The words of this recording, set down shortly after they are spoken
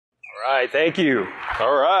right, thank you.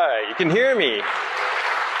 All right, you can hear me.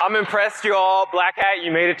 I'm impressed, you all. Black Hat,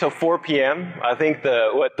 you made it till 4 p.m. I think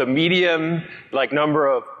the medium number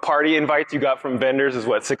of party invites you got from vendors is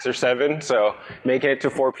what, 6 or 7. So making it to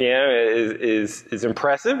 4 p.m. is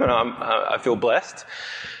impressive, and I feel blessed.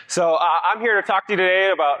 So I'm here to talk to you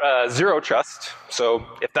today about zero trust. So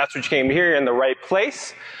if that's what you came to hear, you're in the right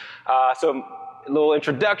place. So a little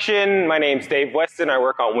introduction. My name's Dave Weston. I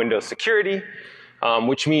work on Windows security,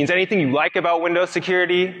 which means anything you like about Windows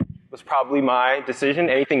security was probably my decision.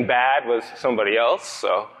 Anything bad was somebody else.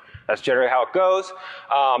 So that's generally how it goes.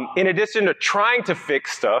 In addition to trying to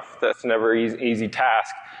fix stuff, that's never an easy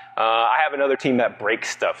task. I have another team that breaks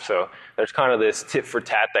stuff. So there's kind of this tit for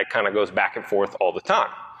tat that kind of goes back and forth all the time.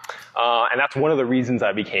 And that's one of the reasons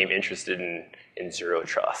I became interested in zero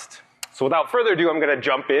trust. So without further ado, I'm going to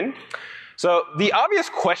jump in. So the obvious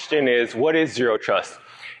question is, what is zero trust?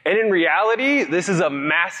 And in reality, this is a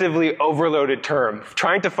massively overloaded term.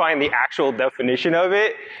 Trying to find the actual definition of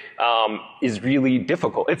it is really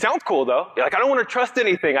difficult. It sounds cool, though. You're like, I don't want to trust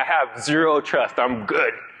anything. I have zero trust. I'm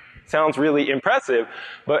good. Sounds really impressive.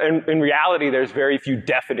 But in reality, there's very few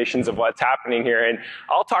definitions of what's happening here. And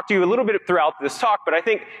I'll talk to you a little bit throughout this talk, but I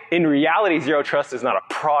think in reality, zero trust is not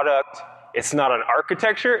a product. It's not an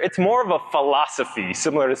architecture. It's more of a philosophy,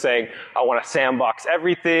 similar to saying, I want to sandbox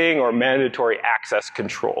everything or mandatory access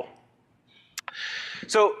control.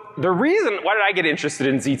 So the reason, why did I get interested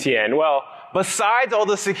in ZTN? Well, besides all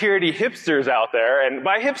the security hipsters out there, and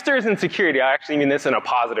by hipsters in security, I actually mean this in a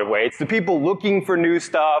positive way. It's the people looking for new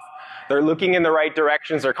stuff. They're looking in the right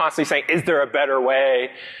directions. They're constantly saying, is there a better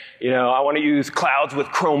way? You know, I want to use clouds with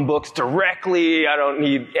Chromebooks directly. I don't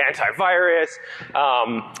need antivirus.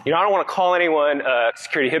 You know, I don't want to call anyone a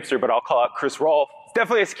security hipster, but I'll call out Chris Rolfe.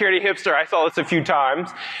 Definitely a security hipster. I saw this a few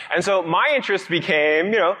times. And so my interest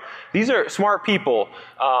became, you know, these are smart people.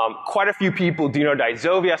 Quite a few people do know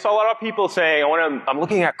Dizovia. I saw a lot of people saying, I'm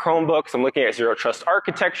looking at Chromebooks. I'm looking at zero trust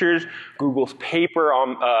architectures. Google's paper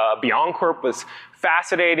on BeyondCorp was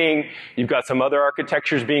fascinating. You've got some other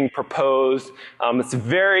architectures being proposed. It's a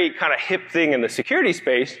very kind of hip thing in the security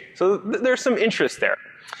space. So there's some interest there.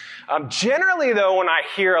 Generally, though, when I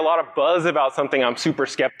hear a lot of buzz about something, I'm super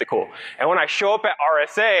skeptical. And when I show up at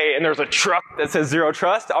RSA and there's a truck that says zero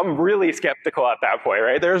trust, I'm really skeptical at that point,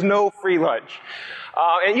 right? There's no free lunch.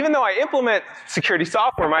 And even though I implement security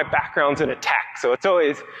software, my background's in attack. So it's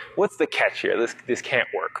always, what's the catch here? This can't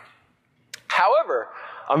work. However,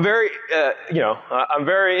 I'm very, I'm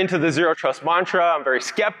very into the zero trust mantra. I'm very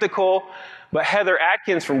skeptical. But Heather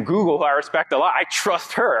Adkins from Google, who I respect a lot, I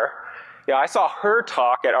trust her. Yeah, I saw her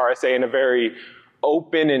talk at RSA in a very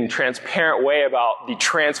open and transparent way about the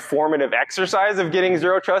transformative exercise of getting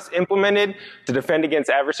zero trust implemented to defend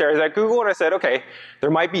against adversaries at Google. And I said, okay,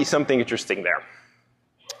 there might be something interesting there.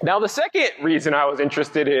 Now, the second reason I was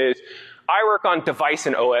interested is I work on device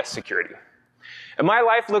and OS security. And my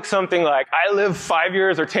life looks something like, I live 5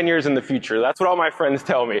 years or 10 years in the future. That's what all my friends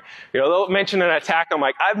tell me. You know, they'll mention an attack. I'm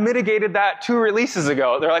like, I've mitigated that 2 releases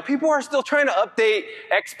ago. They're like, people are still trying to update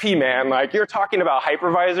XP, man. Like, you're talking about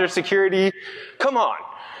hypervisor security. Come on.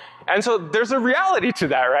 And so there's a reality to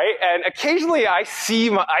that, right? And occasionally I see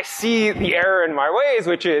the error in my ways,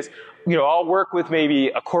 which is, you know, I'll work with maybe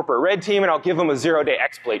a corporate red team and I'll give them a 0-day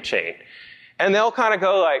exploit chain. And they'll kind of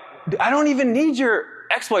go like, I don't even need your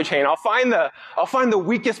exploit chain. I'll find the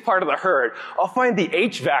weakest part of the herd. I'll find the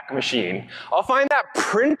HVAC machine. I'll find that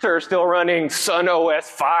printer still running Sun OS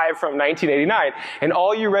 5 from 1989. And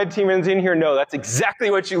all you red teamers in here know that's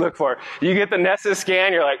exactly what you look for. You get the Nessus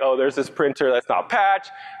scan, you're like, oh, there's this printer that's not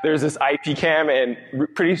patched. There's this IP cam, and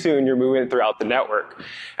pretty soon you're moving throughout the network.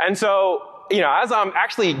 And so, you know, as I'm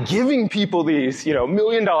actually giving people these, you know, $1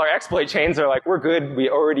 million exploit chains, they're like, we're good. We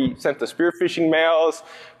already sent the spear phishing mails.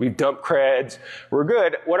 We've dumped creds. We're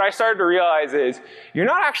good. What I started to realize is you're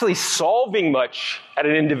not actually solving much at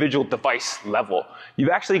an individual device level. You've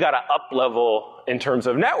actually got to up level in terms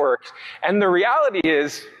of networks. And the reality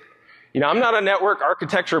is, you know, I'm not a network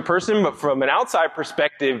architecture person, but from an outside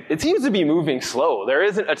perspective, it seems to be moving slow. There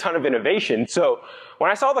isn't a ton of innovation. So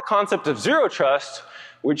when I saw the concept of zero trust,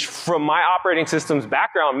 which from my operating systems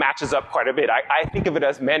background matches up quite a bit. I think of it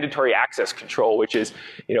as mandatory access control, which is,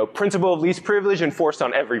 you know, principle of least privilege enforced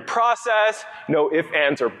on every process, no ifs,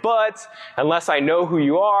 ands, or buts. Unless I know who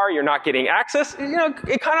you are, you're not getting access. You know,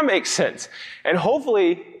 it kind of makes sense. And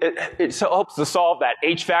hopefully, it helps to solve that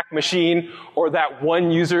HVAC machine or that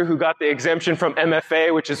one user who got the exemption from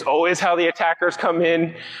MFA, which is always how the attackers come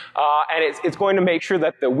in. And it's going to make sure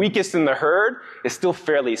that the weakest in the herd is still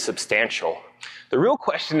fairly substantial. The real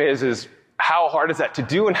question is how hard is that to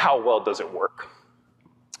do and how well does it work?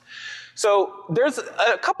 So there's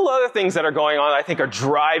a couple other things that are going on that I think are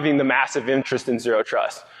driving the massive interest in zero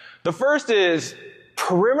trust. The first is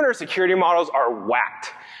perimeter security models are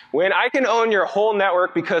whacked. When I can own your whole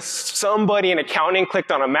network because somebody in accounting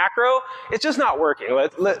clicked on a macro, it's just not working.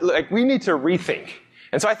 Like, we need to rethink.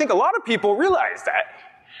 And so I think a lot of people realize that.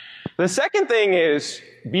 The second thing is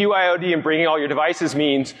BYOD and bringing all your devices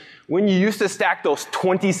means when you used to stack those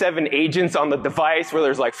 27 agents on the device where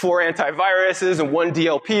there's like 4 antiviruses and 1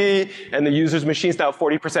 DLP and the user's machine's now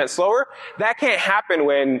 40% slower, that can't happen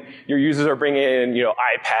when your users are bringing in,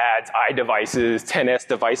 iPads, iDevices, 10S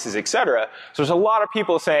devices, etc. So there's a lot of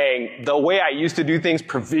people saying the way I used to do things,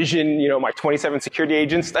 provision, my 27 security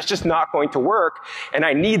agents, that's just not going to work, and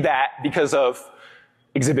I need that because of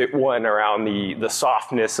Exhibit 1 around the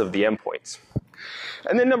softness of the endpoints.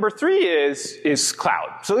 And then number 3 is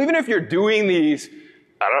cloud. So even if you're doing these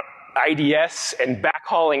IDS and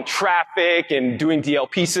backhauling traffic and doing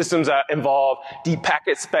DLP systems that involve deep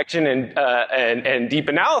packet inspection and deep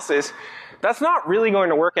analysis, that's not really going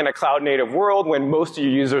to work in a cloud native world when most of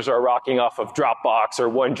your users are rocking off of Dropbox or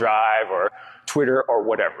OneDrive or Twitter or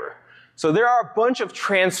whatever. So there are a bunch of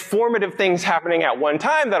transformative things happening at one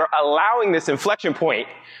time that are allowing this inflection point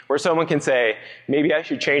where someone can say, maybe I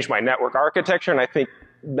should change my network architecture, and I think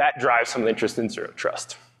that drives some interest in zero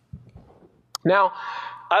trust. Now,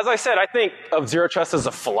 as I said, I think of zero trust as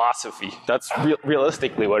a philosophy. That's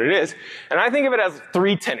realistically what it is. And I think of it as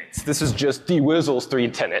 3 tenets. This is just DWizzle's 3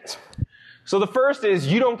 tenets. So the first is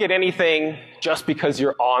you don't get anything just because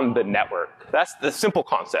you're on the network. That's the simple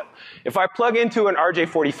concept. If I plug into an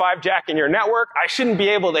RJ45 jack in your network, I shouldn't be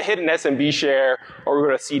able to hit an SMB share or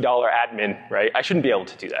go to $C admin, right? I shouldn't be able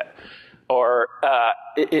to do that. Or,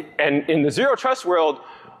 and in the zero trust world,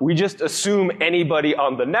 we just assume anybody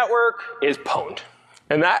on the network is pwned.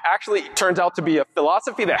 And that actually turns out to be a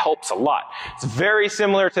philosophy that helps a lot. It's very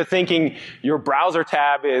similar to thinking your browser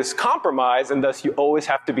tab is compromised, and thus you always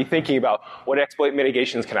have to be thinking about what exploit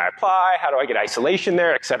mitigations can I apply, how do I get isolation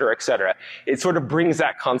there, et cetera, et cetera. It sort of brings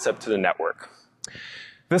that concept to the network.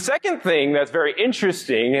 The second thing that's very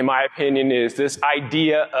interesting, in my opinion, is this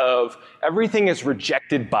idea of everything is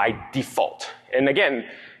rejected by default. And again,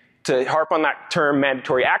 to harp on that term,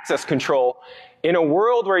 mandatory access control, in a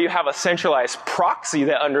world where you have a centralized proxy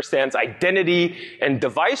that understands identity and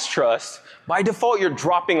device trust, by default you're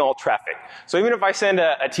dropping all traffic. So even if I send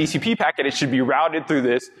a TCP packet, it should be routed through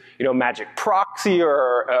this magic proxy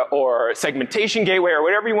or segmentation gateway or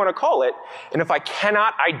whatever you want to call it. And if I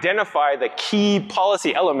cannot identify the key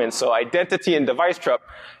policy elements, so identity and device trust,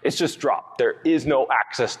 it's just dropped. There is no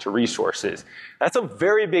access to resources. That's a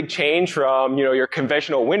very big change from your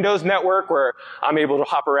conventional Windows network where I'm able to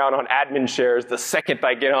hop around on admin shares the second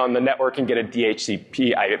I get on the network and get a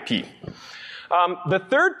DHCP IP. The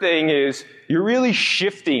third thing is you're really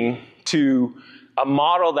shifting to a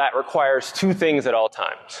model that requires 2 things at all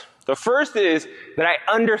times. The first is that I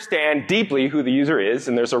understand deeply who the user is,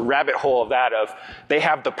 and there's a rabbit hole of that of they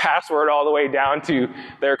have the password all the way down to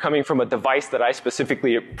they're coming from a device that I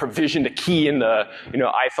specifically provisioned a key in the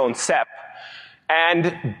iPhone SEP,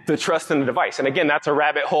 and the trust in the device. And again, that's a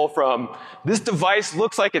rabbit hole from this device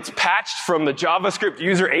looks like it's patched from the JavaScript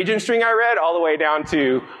user agent string I read all the way down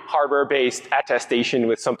to hardware-based attestation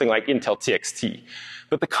with something like Intel TXT.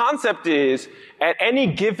 But the concept is, at any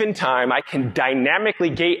given time, I can dynamically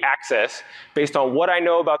gate access based on what I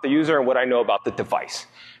know about the user and what I know about the device.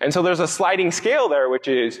 And so there's a sliding scale there, which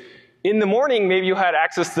is, in the morning, maybe you had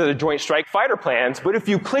access to the Joint Strike Fighter plans, but if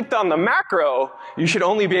you clicked on the macro, you should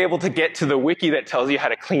only be able to get to the wiki that tells you how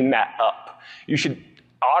to clean that up. You should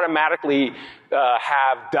automatically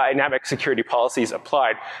have dynamic security policies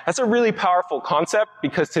applied. That's a really powerful concept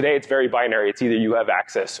because today it's very binary. It's either you have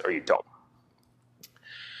access or you don't.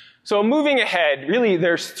 So moving ahead, really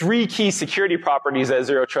there's 3 key security properties that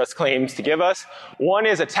zero trust claims to give us. One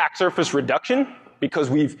is attack surface reduction,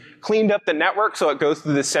 because we've cleaned up the network so it goes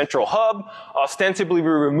through the central hub. Ostensibly, we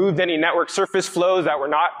removed any network surface flows that were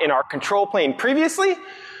not in our control plane previously.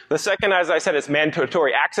 The second, as I said, is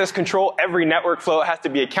mandatory access control. Every network flow has to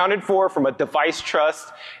be accounted for from a device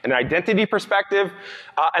trust and identity perspective.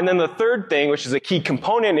 And then the third thing, which is a key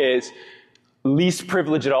component, is least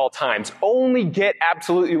privilege at all times. Only get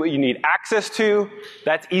absolutely what you need access to.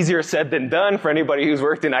 That's easier said than done for anybody who's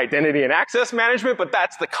worked in identity and access management, but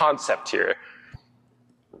that's the concept here.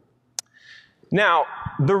 Now,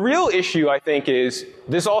 the real issue, I think, is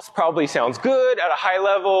this all probably sounds good at a high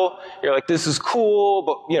level. You're like, this is cool,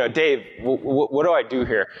 but, Dave, what do I do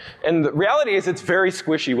here? And the reality is it's very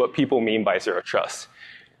squishy what people mean by zero trust.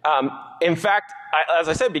 In fact, as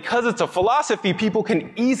I said, because it's a philosophy, people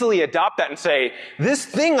can easily adopt that and say, this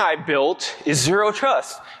thing I built is zero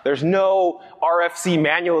trust. There's no RFC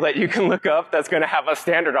manual that you can look up that's going to have a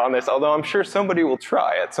standard on this, although I'm sure somebody will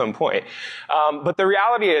try at some point. But the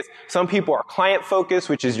reality is, some people are client-focused,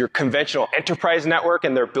 which is your conventional enterprise network,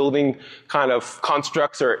 and they're building kind of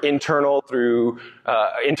constructs or internal through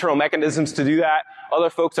internal mechanisms to do that. Other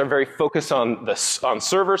folks are very focused on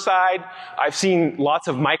server side. I've seen lots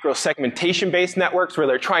of micro-segmentation-based networks where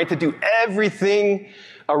they're trying to do everything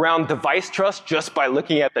around device trust just by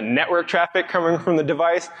looking at the network traffic coming from the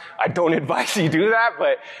device. I don't advise you do that,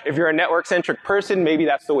 but if you're a network-centric person, maybe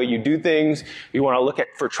that's the way you do things. You want to look at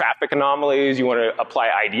for traffic anomalies. You want to apply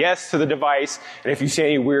IDS to the device. And if you see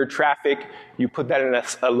any weird traffic, you put that in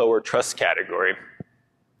a lower trust category.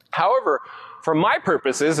 However, for my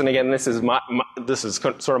purposes, and again, this is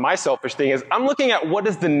sort of my selfish thing, is I'm looking at what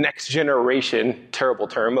is the next generation, terrible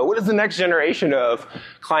term, but what does the next generation of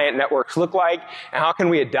client networks look like, and how can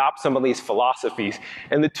we adopt some of these philosophies?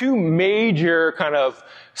 And the two major kind of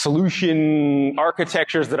solution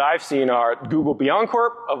architectures that I've seen are Google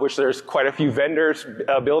BeyondCorp, of which there's quite a few vendors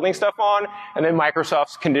building stuff on, and then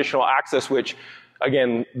Microsoft's conditional access, which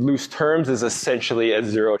again, loose terms, is essentially a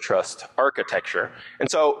zero trust architecture.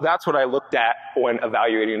 And so that's what I looked at when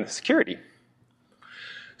evaluating the security.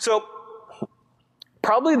 So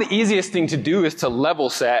probably the easiest thing to do is to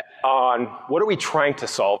level set on what are we trying to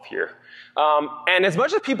solve here. And as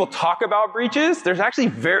much as people talk about breaches, there's actually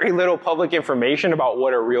very little public information about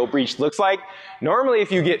what a real breach looks like. Normally,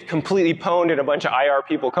 if you get completely pwned and a bunch of IR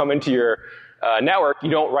people come into your network, you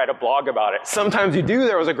don't write a blog about it. Sometimes you do.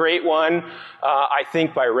 There was a great one, I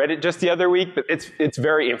think, by Reddit just the other week, but it's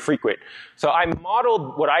very infrequent. So I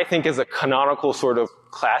modeled what I think is a canonical sort of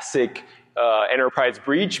classic enterprise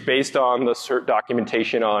breach based on the CERT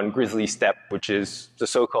documentation on Grizzly Step, which is the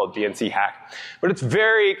so-called DNC hack. But it's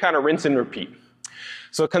very kind of rinse and repeat.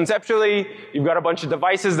 So conceptually, you've got a bunch of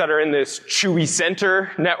devices that are in this chewy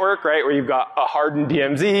center network, right, where you've got a hardened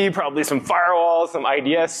DMZ, probably some firewalls, some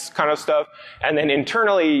IDS kind of stuff, and then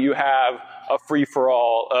internally you have a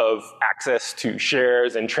free-for-all of access to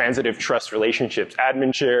shares and transitive trust relationships,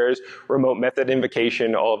 admin shares, remote method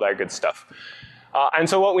invocation, all of that good stuff. And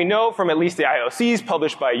so what we know from at least the IOCs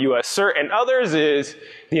published by US CERT and others is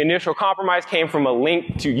the initial compromise came from a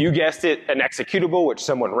link to, you guessed it, an executable which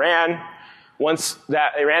someone ran. Once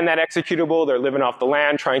they ran that executable, they're living off the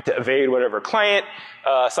land trying to evade whatever client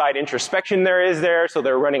side introspection there is there. So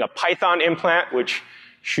they're running a Python implant, which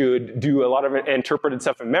should do a lot of interpreted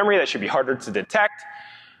stuff in memory that should be harder to detect.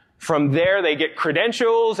 From there, they get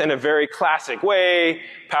credentials in a very classic way.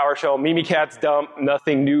 PowerShell, Mimikatz dump,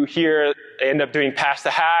 nothing new here. They end up doing pass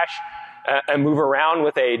the hash and move around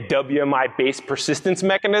with a WMI-based persistence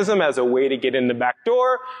mechanism as a way to get in the back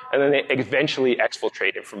door, and then they eventually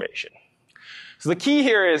exfiltrate information. So the key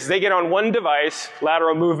here is they get on one device,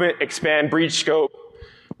 lateral movement, expand, breach scope,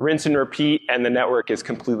 rinse and repeat, and the network is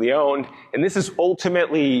completely owned. And this is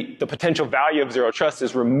ultimately the potential value of zero trust,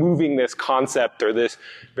 is removing this concept or this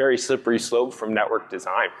very slippery slope from network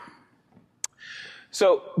design.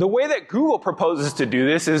 So the way that Google proposes to do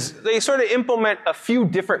this is they sort of implement a few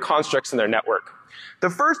different constructs in their network. The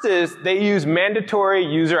first is they use mandatory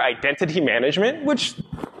user identity management, which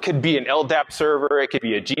could be an LDAP server, it could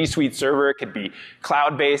be a G Suite server, it could be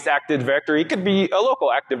cloud-based Active Directory, it could be a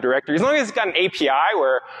local Active Directory. As long as it's got an API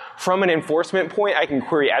where from an enforcement point I can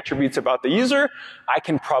query attributes about the user, I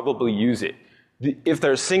can probably use it. If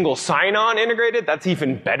there's single sign-on integrated, that's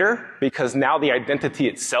even better because now the identity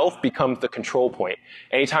itself becomes the control point.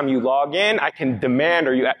 Anytime you log in, I can demand,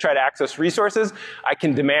 or you try to access resources, I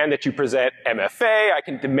can demand that you present MFA, I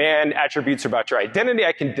can demand attributes about your identity,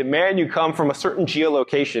 I can demand you come from a certain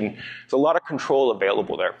geolocation. There's a lot of control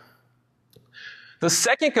available there. The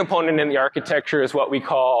second component in the architecture is what we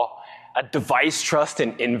call a device trust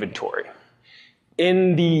and inventory.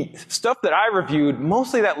 In the stuff that I reviewed,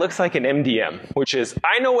 mostly that looks like an MDM, which is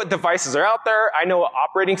I know what devices are out there, I know what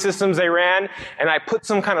operating systems they ran, and I put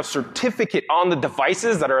some kind of certificate on the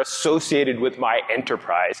devices that are associated with my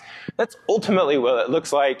enterprise. That's ultimately what it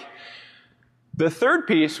looks like. The third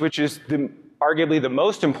piece, which is arguably the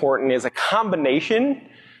most important, is a combination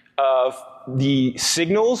of the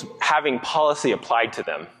signals having policy applied to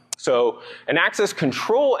them. So an access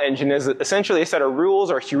control engine is essentially a set of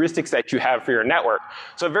rules or heuristics that you have for your network.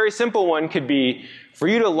 So a very simple one could be, for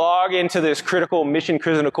you to log into this critical, mission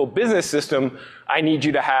critical business system, I need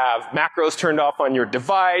you to have macros turned off on your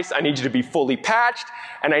device, I need you to be fully patched,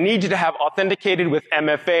 and I need you to have authenticated with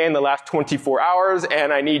MFA in the last 24 hours,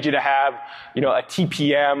 and I need you to have, a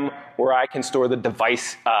TPM where I can store the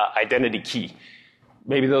device identity key.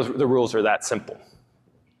 Maybe the rules are that simple.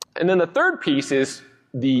 And then the third piece is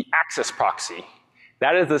the access proxy.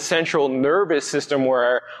 That is the central nervous system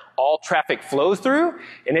where all traffic flows through,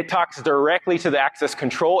 and it talks directly to the access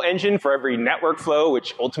control engine for every network flow,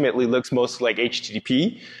 which ultimately looks most like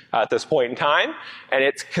HTTP at this point in time. And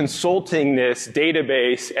it's consulting this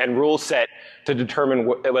database and rule set to determine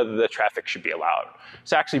whether the traffic should be allowed.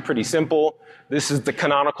 It's actually pretty simple. This is the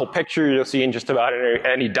canonical picture you'll see in just about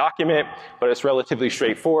any document, but it's relatively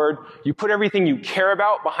straightforward. You put everything you care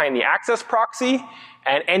about behind the access proxy,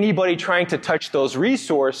 and anybody trying to touch those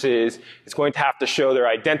resources is going to have to show their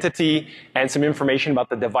identity and some information about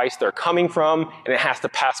the device they're coming from, and it has to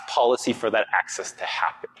pass policy for that access to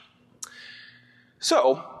happen.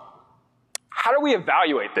 So, how do we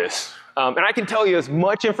evaluate this? And I can tell you as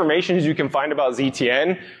much information as you can find about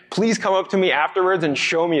ZTN. Please come up to me afterwards and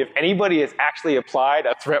show me if anybody has actually applied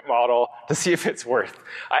a threat model to see if it's worth.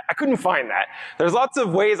 I couldn't find that. There's lots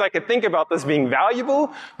of ways I could think about this being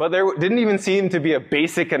valuable, but there didn't even seem to be a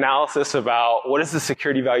basic analysis about what is the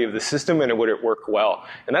security value of the system and would it work well.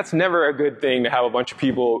 And that's never a good thing to have a bunch of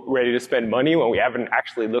people ready to spend money when we haven't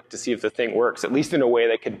actually looked to see if the thing works, at least in a way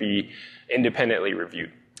that could be independently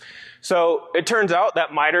reviewed. So it turns out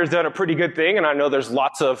that MITRE's done a pretty good thing, and I know there's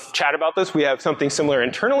lots of chat about this. We have something similar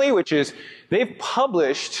internally, which is they've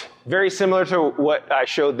published, very similar to what I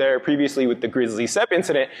showed there previously with the Grizzly SEP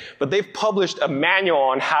incident, but they've published a manual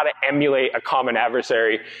on how to emulate a common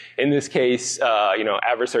adversary, in this case,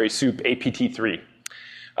 adversary soup APT3.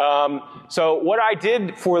 So what I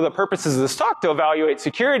did for the purposes of this talk to evaluate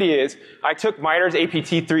security is I took MITRE's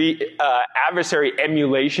APT3 adversary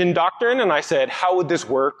emulation doctrine and I said, how would this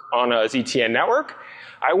work on a ZTN network?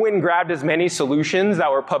 I went and grabbed as many solutions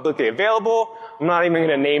that were publicly available. I'm not even going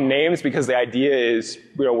to name names because the idea is,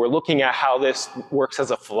 we're looking at how this works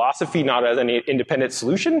as a philosophy, not as an independent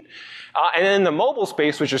solution. And then in the mobile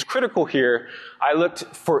space, which is critical here, I looked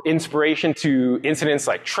for inspiration to incidents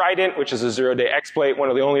like Trident, which is a zero-day exploit, one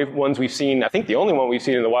of the only ones we've seen, I think the only one we've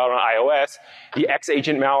seen in the wild on iOS, the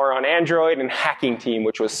X-Agent malware on Android, and Hacking Team,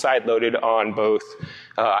 which was side-loaded on both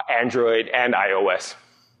Android and iOS.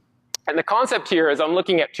 And the concept here is I'm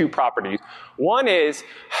looking at two properties. One is,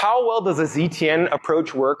 how well does a ZTN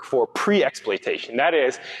approach work for pre-exploitation? That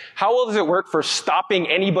is, how well does it work for stopping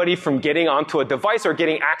anybody from getting onto a device or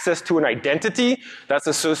getting access to an identity that's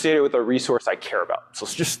associated with a resource I care about? So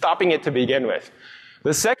it's just stopping it to begin with.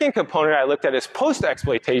 The second component I looked at is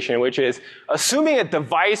post-exploitation, which is assuming a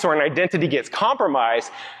device or an identity gets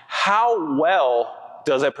compromised, how well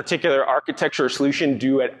does a particular architecture or solution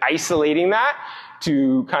do at isolating that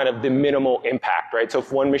to kind of the minimal impact, right? So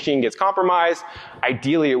if one machine gets compromised,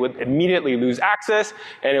 ideally it would immediately lose access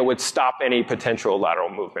and it would stop any potential lateral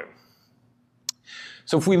movement.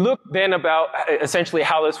 So if we look then about essentially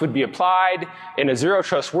how this would be applied in a zero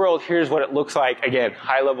trust world, here's what it looks like, again,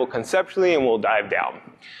 high level conceptually, and we'll dive down.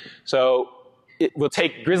 So we'll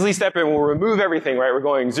take Grizzly Step and we'll remove everything, right? We're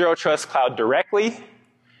going zero trust cloud directly.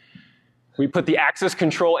 We put the access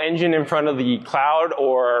control engine in front of the cloud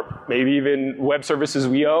or maybe even web services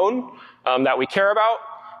we own that we care about.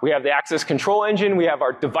 We have the access control engine, we have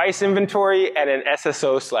our device inventory, and an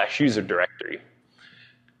SSO/user directory.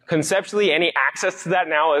 Conceptually, any access to that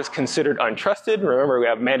now is considered untrusted. Remember, we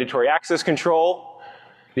have mandatory access control.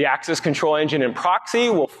 The access control engine and proxy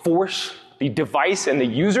will force the device and the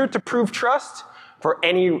user to prove trust for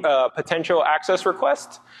any potential access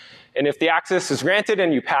request. And if the access is granted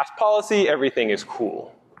and you pass policy, everything is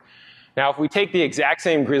cool. Now, if we take the exact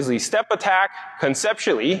same Grizzly Step attack,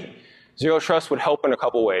 conceptually, zero trust would help in a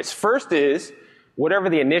couple ways. First is, whatever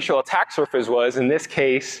the initial attack surface was, in this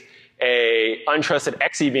case, a untrusted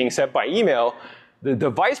exe being sent by email, the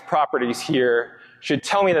device properties here should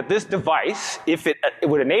tell me that this device, if it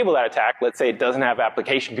would enable that attack, let's say it doesn't have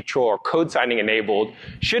application control or code signing enabled,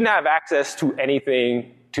 shouldn't have access to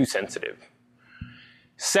anything too sensitive.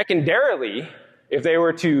 Secondarily, if they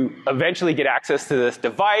were to eventually get access to this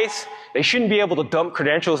device, they shouldn't be able to dump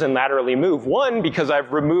credentials and laterally move. One, because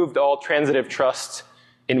I've removed all transitive trust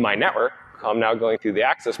in my network. I'm now going through the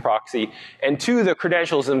access proxy. And two, the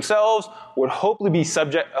credentials themselves would hopefully be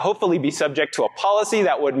subject to a policy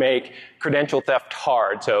that would make credential theft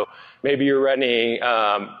hard. So maybe you're running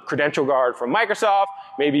Credential Guard from Microsoft.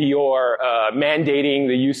 Maybe you're mandating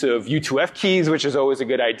the use of U2F keys, which is always a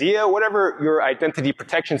good idea. Whatever your identity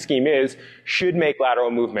protection scheme is, should make lateral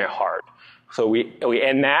movement hard. So we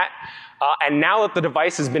end that. And now that the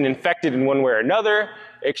device has been infected in one way or another,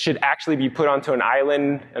 it should actually be put onto an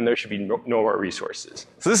island and there should be no more resources.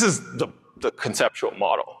 So this is the conceptual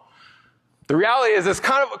model. The reality is it's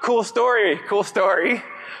kind of a cool story,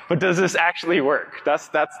 but does this actually work? That's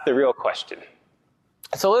the real question.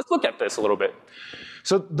 So let's look at this a little bit.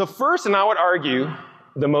 So the first, and I would argue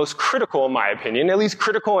the most critical in my opinion, at least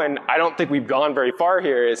critical, and I don't think we've gone very far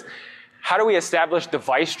here, is how do we establish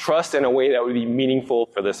device trust in a way that would be meaningful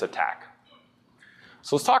for this attack?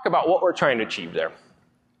 So let's talk about what we're trying to achieve there.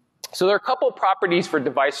 So there are a couple properties for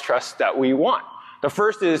device trust that we want. The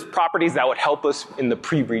first is properties that would help us in the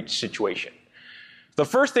pre-breach situation. The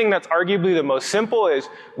first thing that's arguably the most simple is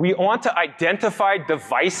we want to identify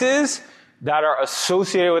devices that are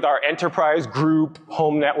associated with our enterprise group,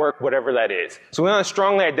 home network, whatever that is. So we want to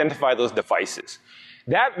strongly identify those devices.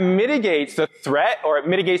 That mitigates the threat, or it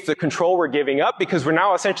mitigates the control we're giving up, because we're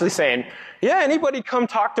now essentially saying, yeah, anybody come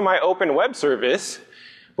talk to my open web service.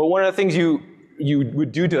 But one of the things you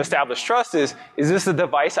would do to establish trust is this a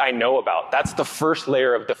device I know about? That's the first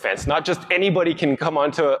layer of defense. Not just anybody can come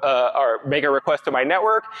onto or make a request to my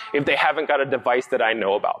network if they haven't got a device that I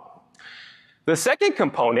know about. The second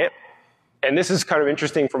component, and this is kind of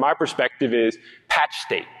interesting from my perspective, is patch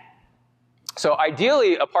state. So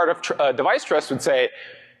ideally, a part of device trust would say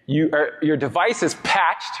your device is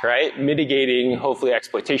patched, right, mitigating hopefully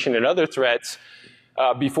exploitation and other threats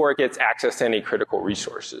before it gets access to any critical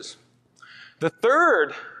resources. The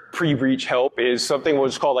third pre-breach help is something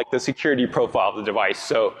what's called like the security profile of the device.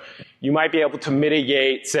 So you might be able to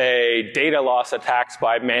mitigate, say, data loss attacks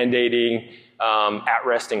by mandating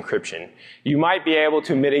at-rest encryption. You might be able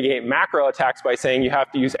to mitigate macro attacks by saying you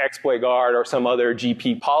have to use exploit guard or some other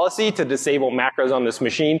GP policy to disable macros on this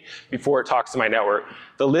machine before it talks to my network.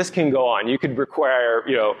 The list can go on. You could require,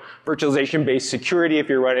 virtualization-based security if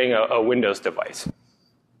you're running a Windows device.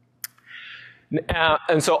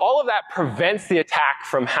 And so all of that prevents the attack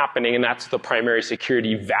from happening, and that's the primary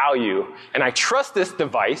security value. And I trust this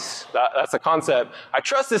device, that's the concept. I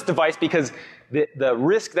trust this device because the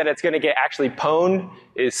risk that it's going to get actually pwned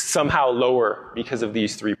is somehow lower because of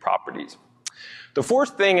these three properties. The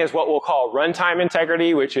fourth thing is what we'll call runtime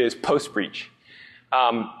integrity, which is post-breach.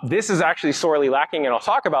 This is actually sorely lacking, and I'll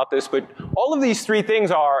talk about this, but all of these three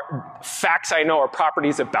things are facts I know are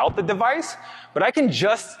properties about the device, but I can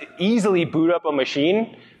just easily boot up a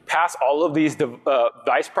machine past all of these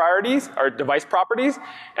device properties,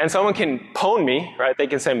 and someone can pwn me, right? They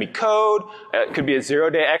can send me code, it could be a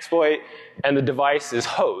zero-day exploit, and the device is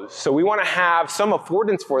hosed. So we want to have some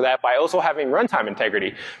affordance for that by also having runtime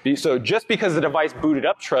integrity. So just because the device booted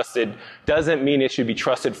up trusted doesn't mean it should be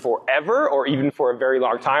trusted forever or even for a very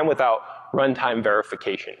long time without runtime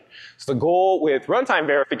verification. So the goal with runtime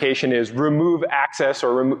verification is remove access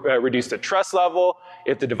or reduce the trust level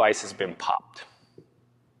if the device has been popped.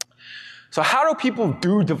 So how do people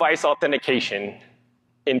do device authentication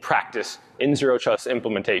in practice in zero trust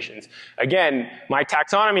implementations? Again, my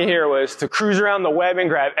taxonomy here was to cruise around the web and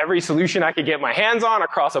grab every solution I could get my hands on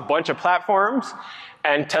across a bunch of platforms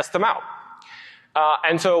and test them out.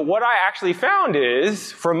 And so what I actually found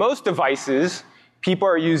is, for most devices, people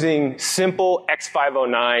are using simple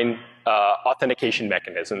X509 authentication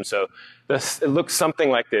mechanisms. So it looks something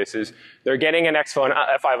like this: is they're getting an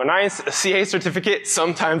X509 CA certificate.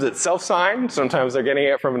 Sometimes it's self-signed. Sometimes they're getting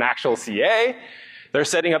it from an actual CA. They're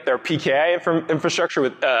setting up their PKI infrastructure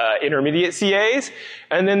with intermediate CAs.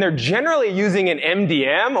 And then they're generally using an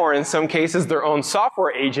MDM, or in some cases their own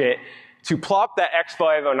software agent, to plop that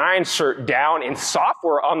X509 cert down in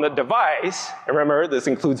software on the device. And remember, this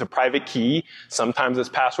includes a private key. Sometimes it's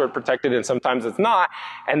password protected and sometimes it's not.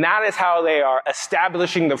 And that is how they are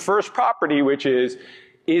establishing the first property, which is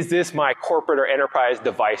this my corporate or enterprise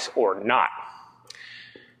device or not?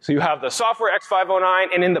 So you have the software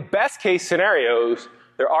X509, and in the best case scenarios,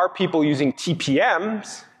 there are people using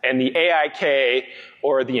TPMs and the AIK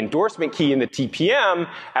or the endorsement key in the TPM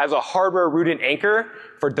as a hardware rooted anchor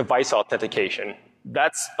for device authentication.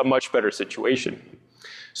 That's a much better situation.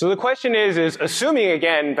 So the question is assuming,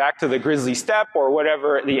 again, back to the Grizzly step or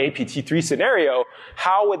whatever, the APT3 scenario,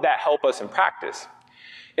 how would that help us in practice?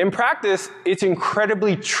 In practice, it's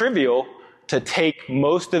incredibly trivial to take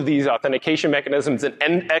most of these authentication mechanisms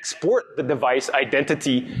and export the device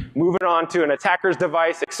identity, move it on to an attacker's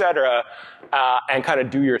device, et cetera, and kind of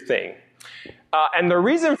do your thing. And the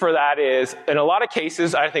reason for that is, in a lot of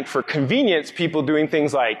cases, I think for convenience, people doing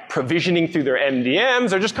things like provisioning through their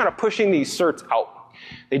MDMs are just kind of pushing these certs out.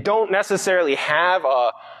 They don't necessarily have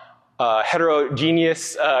a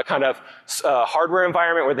heterogeneous kind of hardware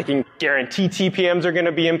environment where they can guarantee TPMs are going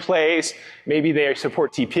to be in place. Maybe they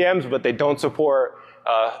support TPMs, but they don't support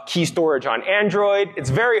key storage on Android. It's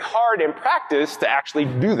very hard in practice to actually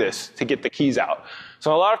do this, to get the keys out. So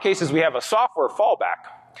in a lot of cases, we have a software fallback.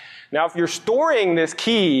 Now, if you're storing this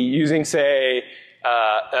key using, say,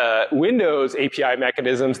 Windows API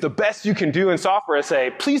mechanisms, the best you can do in software is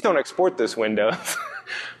say, please don't export this Windows.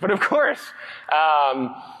 But of course,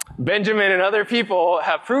 Benjamin and other people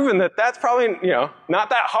have proven that that's probably, not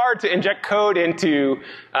that hard to inject code into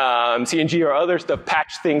CNG or others to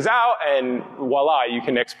patch things out, and voila, you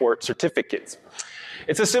can export certificates.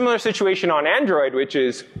 It's a similar situation on Android, which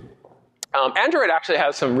is Android actually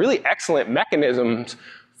has some really excellent mechanisms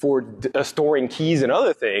for storing keys and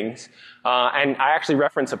other things. And I actually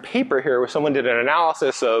reference a paper here where someone did an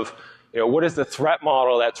analysis of what is the threat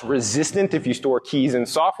model that's resistant if you store keys in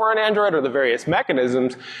software on Android or the various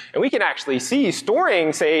mechanisms. And we can actually see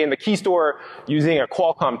storing, say, in the key store using a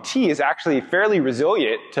Qualcomm T is actually fairly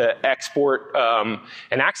resilient to export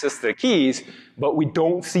and access the keys. But we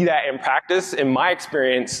don't see that in practice, in my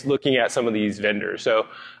experience, looking at some of these vendors. So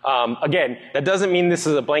again, that doesn't mean this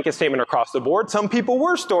is a blanket statement across the board. Some people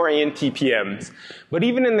were storing in TPMs. But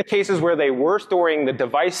even in the cases where they were storing the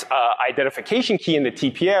device identification key in the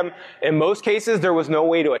TPM, in most cases, there was no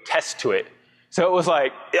way to attest to it. So it was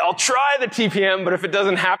like, I'll try the TPM, but if it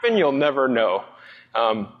doesn't happen, you'll never know.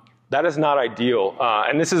 That is not ideal.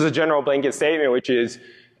 And this is a general blanket statement, which is,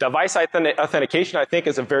 device authentication, I think,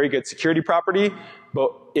 is a very good security property,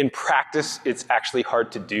 but in practice, it's actually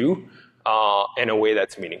hard to do in a way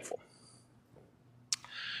that's meaningful.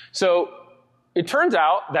 So it turns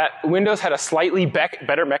out that Windows had a slightly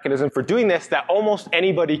better mechanism for doing this that almost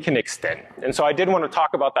anybody can extend. And so I did want to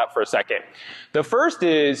talk about that for a second. The first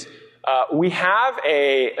is we have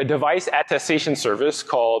a device attestation service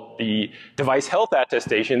called the Device Health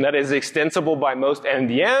Attestation that is extensible by most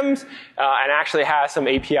MDMs and actually has some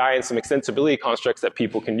API and some extensibility constructs that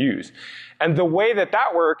people can use. And the way that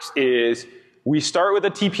that works is we start with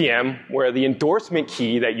a TPM where the endorsement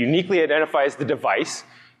key that uniquely identifies the device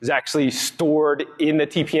is actually stored in the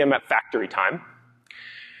TPM at factory time.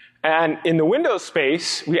 And in the Windows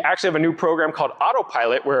space, we actually have a new program called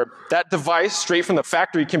Autopilot where that device straight from the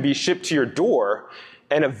factory can be shipped to your door.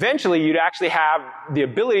 And eventually, you'd actually have the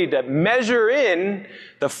ability to measure in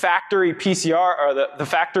the factory PCR or the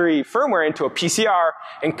factory firmware into a PCR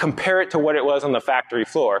and compare it to what it was on the factory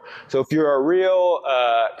floor. So if you're a real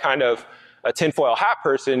kind of a tinfoil hat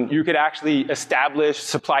person, you could actually establish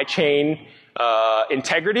supply chain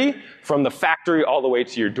integrity from the factory all the way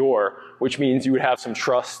to your door, which means you would have some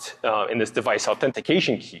trust in this device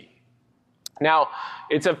authentication key. Now,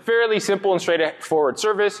 it's a fairly simple and straightforward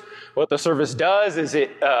service. What the service does is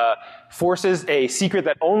it forces a secret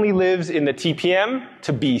that only lives in the TPM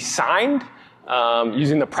to be signed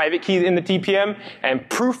using the private key in the TPM, and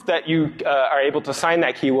proof that you are able to sign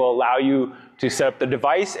that key will allow you to set up the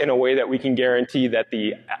device in a way that we can guarantee that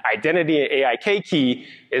the identity AIK key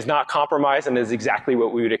is not compromised and is exactly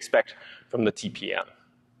what we would expect from the TPM.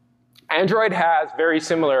 Android has very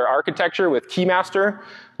similar architecture with Keymaster,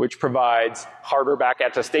 which provides hardware-backed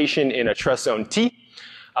attestation in a trust zone T.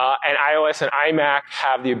 And iOS and iMac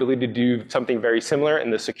have the ability to do something very similar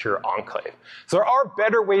in the secure enclave. So there are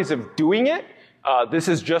better ways of doing it. This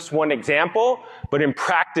is just one example, but in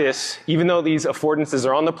practice, even though these affordances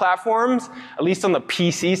are on the platforms, at least on the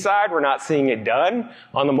PC side, we're not seeing it done.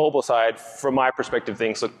 On the mobile side, from my perspective,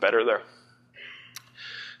 things look better there.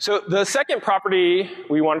 So the second property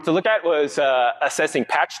we wanted to look at was assessing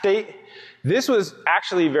patch state. This was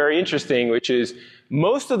actually very interesting, which is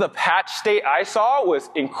most of the patch state I saw was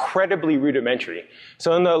incredibly rudimentary.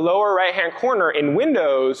 So in the lower right-hand corner in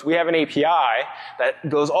Windows, we have an API that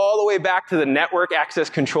goes all the way back to the network access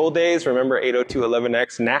control days. Remember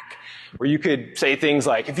 802.11x NAC, where you could say things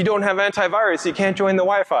like, if you don't have antivirus, you can't join the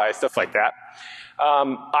Wi-Fi, stuff like that.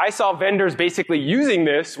 I saw vendors basically using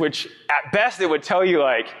this, which at best it would tell you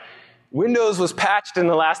like, Windows was patched in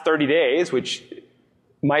the last 30 days, which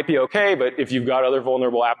might be okay, but if you've got other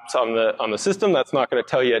vulnerable apps on the system, that's not going to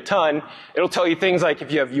tell you a ton. It'll tell you things like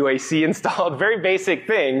if you have UAC installed, very basic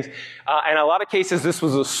things. And in a lot of cases, this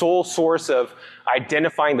was the sole source of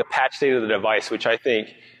identifying the patch state of the device, which I think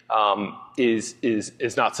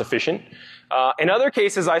is not sufficient. In other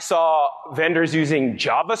cases, I saw vendors using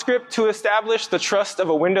JavaScript to establish the trust of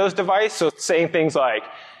a Windows device. So saying things like,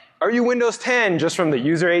 are you Windows 10 just from the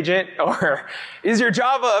user agent? Or is your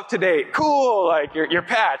Java up to date? Cool, like you're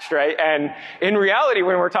patched, right? And in reality,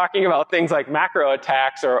 when we're talking about things like macro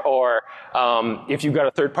attacks or if you've got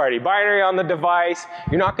a third-party binary on the device,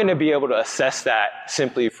 you're not going to be able to assess that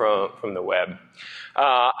simply from the web.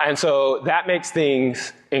 And so that makes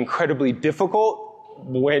things incredibly difficult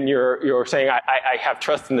when you're saying, I have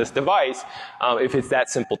trust in this device, if it's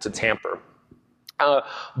that simple to tamper.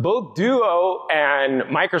 Both Duo and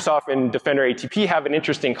Microsoft and Defender ATP have an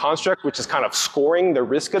interesting construct, which is kind of scoring the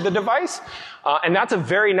risk of the device. And that's a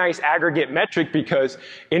very nice aggregate metric because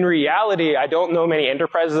in reality, I don't know many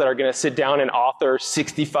enterprises that are going to sit down and author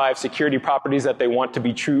 65 security properties that they want to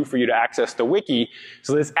be true for you to access the wiki.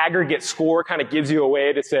 So this aggregate score kind of gives you a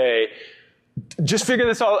way to say, just figure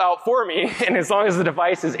this all out for me, and as long as the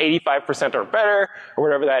device is 85% or better, or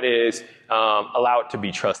whatever that is, allow it to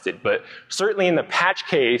be trusted. But certainly in the patch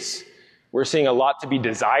case, we're seeing a lot to be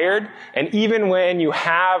desired, and even when you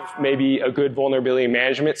have maybe a good vulnerability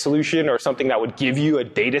management solution or something that would give you a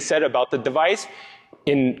data set about the device,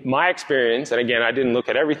 in my experience, and again, I didn't look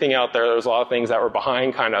at everything out there, there was a lot of things that were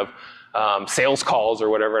behind kind of sales calls or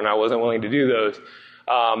whatever, and I wasn't willing to do those.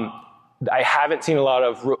 I haven't seen a lot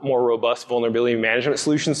of more robust vulnerability management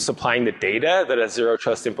solutions supplying the data that a zero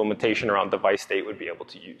trust implementation around device state would be able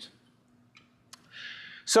to use.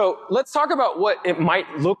 So let's talk about what it might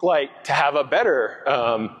look like to have a better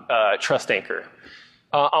trust anchor.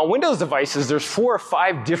 On Windows devices, there's 4 or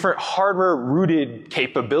 5 different hardware-rooted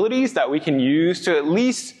capabilities that we can use to at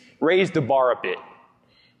least raise the bar a bit.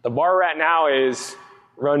 The bar right now is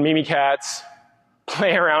run Mimikatz,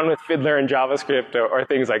 play around with Fiddler and JavaScript or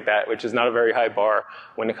things like that, which is not a very high bar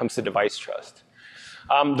when it comes to device trust.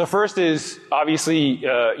 The first is obviously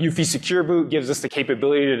UFI Secure Boot gives us the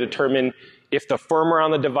capability to determine if the firmware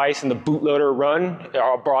on the device and the bootloader run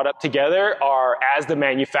are brought up together are as the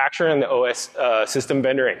manufacturer and the OS system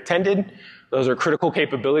vendor intended. Those are critical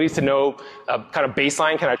capabilities to know kind of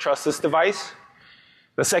baseline, can I trust this device?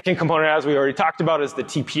 The second component, as we already talked about, is the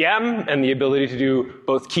TPM and the ability to do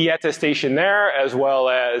both key attestation there as well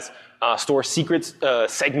as store secrets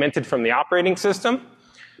segmented from the operating system.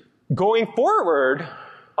 Going forward,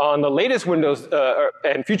 on the latest Windows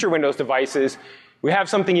and future Windows devices, we have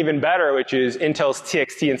something even better, which is Intel's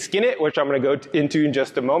TXT and Skinit, which I'm going to go into in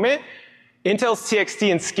just a moment. Intel's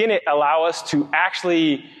TXT and Skinit allow us to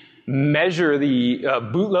actually measure the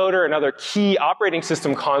bootloader and other key operating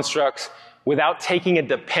system constructs without taking a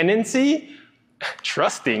dependency,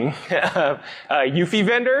 trusting UFI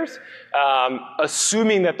vendors,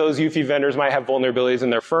 assuming that those UFI vendors might have vulnerabilities in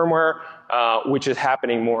their firmware, which is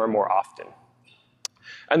happening more and more often.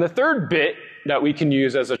 And the third bit that we can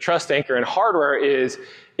use as a trust anchor in hardware is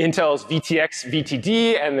Intel's VTX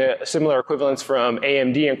VTD and the similar equivalents from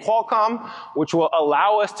AMD and Qualcomm, which will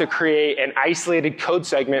allow us to create an isolated code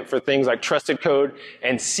segment for things like trusted code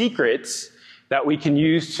and secrets that we can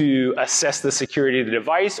use to assess the security of the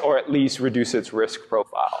device or at least reduce its risk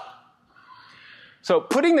profile. So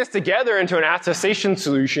putting this together into an attestation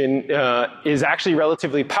solution is actually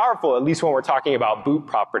relatively powerful, at least when we're talking about boot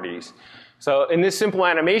properties. So in this simple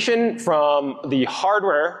animation from the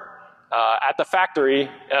hardware at the factory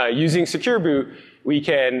using Secure Boot, we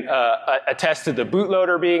can attest to the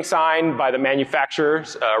bootloader being signed by the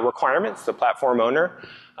manufacturer's requirements, the platform owner.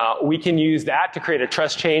 We can use that to create a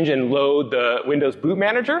trust change and load the Windows Boot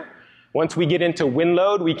Manager. Once we get into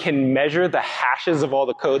WinLoad, we can measure the hashes of all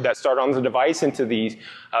the code that start on the device into these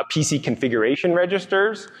PC configuration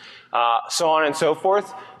registers, so on and so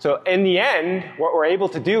forth. So in the end, what we're able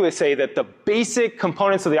to do is say that the basic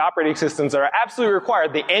components of the operating systems that are absolutely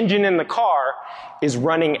required, the engine in the car, is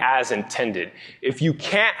running as intended. If you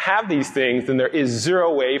can't have these things, then there is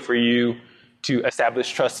zero way for you to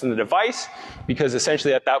establish trust in the device, because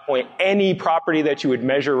essentially at that point, any property that you would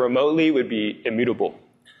measure remotely would be immutable.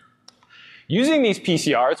 Using these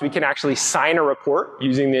PCRs, we can actually sign a report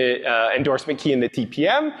using the endorsement key in the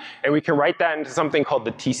TPM, and we can write that into something called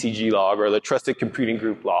the TCG log, or the Trusted Computing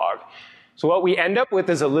Group log. So what we end up with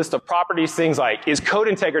is a list of properties, things like, is code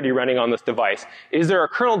integrity running on this device? Is there a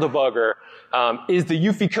kernel debugger? Is the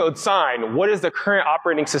UFI code signed? What is the current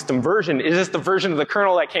operating system version? Is this the version of the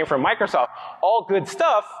kernel that came from Microsoft? All good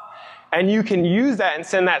stuff. And you can use that and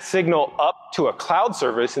send that signal up to a cloud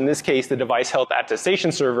service, in this case, the device health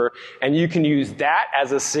attestation server, and you can use that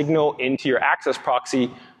as a signal into your access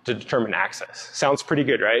proxy to determine access. Sounds pretty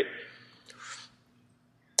good, right?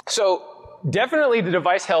 So definitely the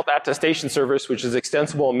device health attestation service, which is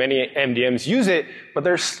extensible and many MDMs use it, but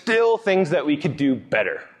there's still things that we could do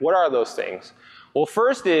better. What are those things? Well,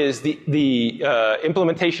 first is the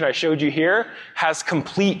implementation I showed you here has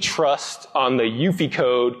complete trust on the UFI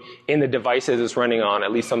code in the devices it's running on,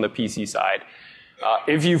 at least on the PC side.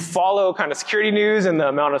 If you follow kind of security news and the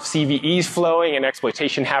amount of CVEs flowing and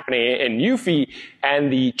exploitation happening in UFI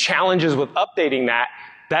and the challenges with updating that,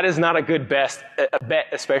 that is not a good bet,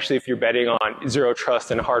 especially if you're betting on zero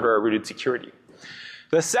trust and hardware-rooted security.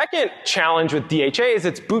 The second challenge with DHA is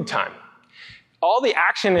its boot time. all the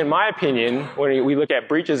action, in my opinion, when we look at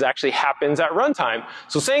breaches actually happens at runtime.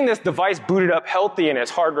 So saying this device booted up healthy and it's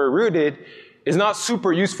hardware rooted is not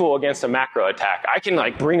super useful against a macro attack. I can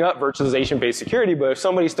like bring up virtualization-based security, but if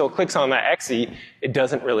somebody still clicks on that exe, it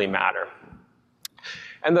doesn't really matter.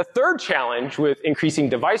 And the third challenge with increasing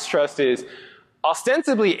device trust is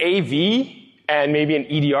ostensibly AV and maybe an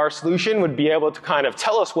EDR solution would be able to kind of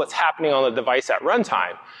tell us what's happening on the device at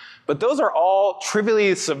runtime. But those are all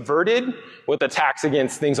trivially subverted with attacks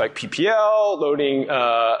against things like PPL, loading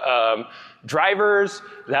drivers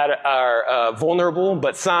that are vulnerable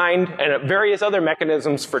but signed, and various other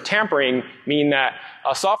mechanisms for tampering mean that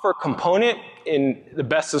a software component in the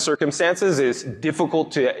best of circumstances is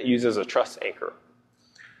difficult to use as a trust anchor.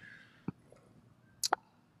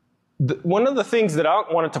 One of the things that I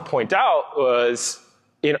wanted to point out was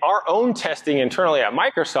in our own testing internally at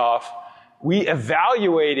Microsoft, we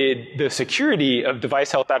evaluated the security of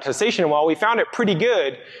device health attestation, and while we found it pretty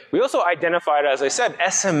good, we also identified, as I said,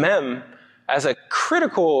 SMM as a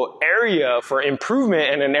critical area for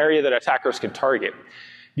improvement and an area that attackers can target.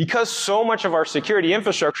 Because so much of our security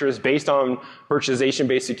infrastructure is based on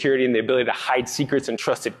virtualization-based security and the ability to hide secrets and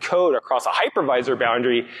trusted code across a hypervisor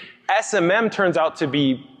boundary, SMM turns out to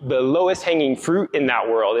be the lowest hanging fruit in that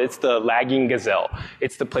world. It's the lagging gazelle.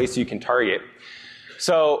 It's the place you can target.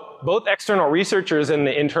 So both external researchers and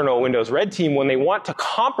the internal Windows Red team, when they want to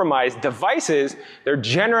compromise devices, they're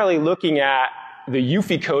generally looking at the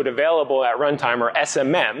UFI code available at runtime, or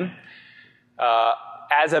SMM,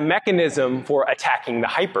 as a mechanism for attacking the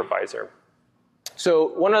hypervisor. So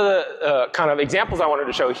one of the kind of examples I wanted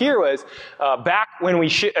to show here was back when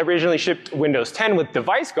we originally shipped Windows 10 with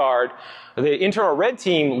Device Guard, the internal Red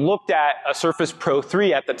team looked at a Surface Pro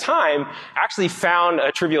 3 at the time, actually found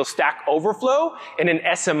a trivial stack overflow in an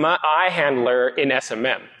SMI handler in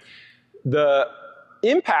SMM. The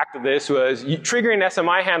impact of this was triggering an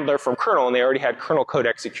SMI handler from kernel, and they already had kernel code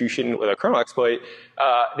execution with a kernel exploit.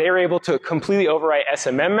 They were able to completely overwrite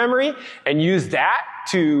SMM memory and use that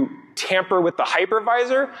to tamper with the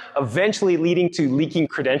hypervisor, eventually leading to leaking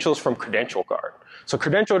credentials from Credential Guard. So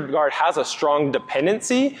Credential Guard has a strong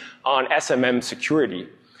dependency on SMM security.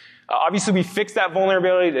 Obviously, we fixed that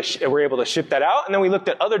vulnerability. We're able to ship that out. And then we looked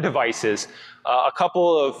at other devices. A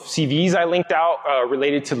couple of CVs I linked out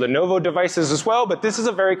related to Lenovo devices as well. But this is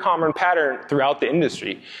a very common pattern throughout the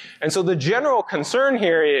industry. And so the general concern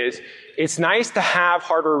here is it's nice to have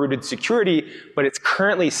hardware-rooted security, but it's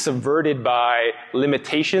currently subverted by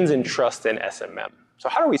limitations in trust and SMM. So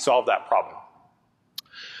how do we solve that problem?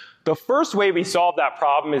 The first way we solve that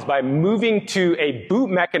problem is by moving to a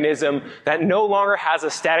boot mechanism that no longer has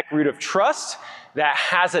a static root of trust, that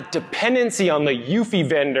has a dependency on the UFI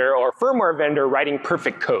vendor or firmware vendor writing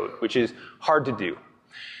perfect code, which is hard to do.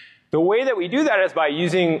 The way that we do that is by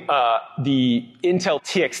using the Intel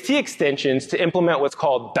TXT extensions to implement what's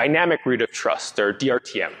called dynamic root of trust, or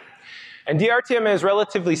DRTM. And DRTM is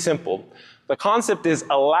relatively simple. The concept is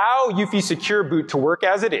allow UFI secure boot to work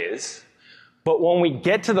as it is, but when we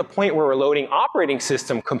get to the point where we're loading operating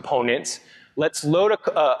system components, let's load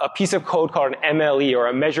a piece of code called an MLE, or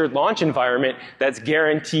a measured launch environment, that's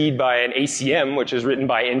guaranteed by an ACM, which is written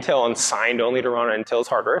by Intel and signed only to run on Intel's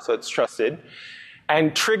hardware, so it's trusted,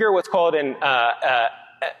 and trigger what's called an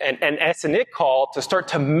SNIC call to start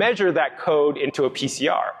to measure that code into a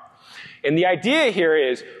PCR. And the idea here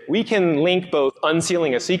is we can link both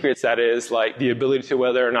unsealing of secrets, that is like the ability to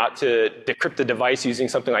whether or not to decrypt the device using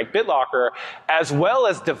something like BitLocker, as well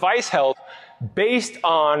as device health based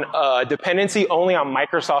on dependency only on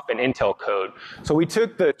Microsoft and Intel code. So we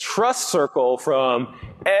took the trust circle from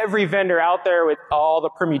every vendor out there with all the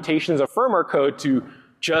permutations of firmware code to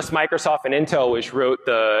just Microsoft and Intel, which wrote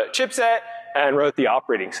the chipset and wrote the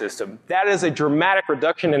operating system. That is a dramatic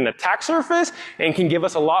reduction in the attack surface and can give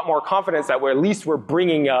us a lot more confidence that at least we're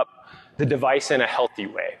bringing up the device in a healthy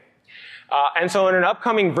way. And so in an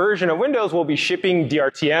upcoming version of Windows, we'll be shipping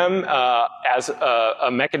DRTM as a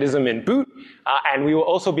mechanism in boot, and we will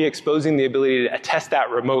also be exposing the ability to test that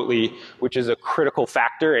remotely, which is a critical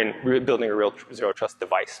factor in building a real zero trust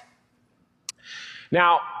device.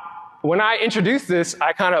 Now, when I introduced this,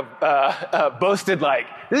 I kind of boasted like,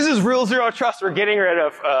 this is real zero trust, we're getting rid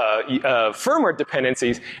of firmware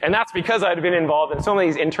dependencies, and that's because I'd been involved in some of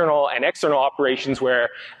these internal and external operations where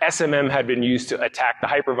SMM had been used to attack the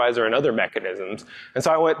hypervisor and other mechanisms. And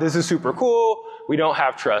so I went, this is super cool, we don't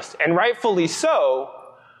have trust. And rightfully so,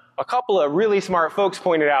 a couple of really smart folks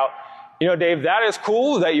pointed out, you know, Dave, that is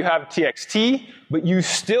cool that you have TXT, but you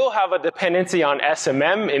still have a dependency on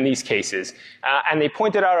SMM in these cases. And they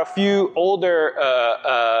pointed out a few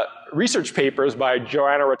older research papers by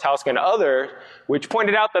Joanna Rotowska and others, which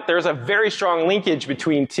pointed out that there's a very strong linkage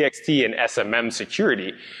between TXT and SMM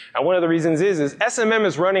security. And one of the reasons is SMM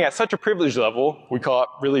is running at such a privilege level, we call it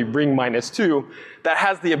really ring -2, that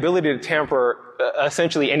has the ability to tamper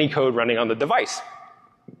essentially any code running on the device.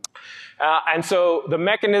 And so the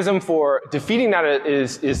mechanism for defeating that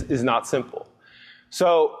is not simple.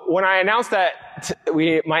 So when I announced that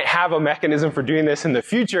we might have a mechanism for doing this in the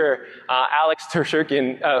future, Alex Tershurkin,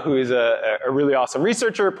 who is a really awesome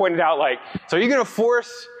researcher, pointed out, like, so are you going to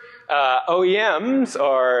force OEMs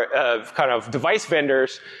or kind of device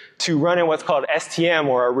vendors to run in what's called STM,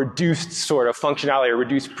 or a reduced sort of functionality, or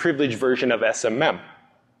reduced privilege version of SMM?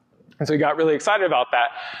 And so we got really excited about that.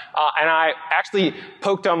 And I actually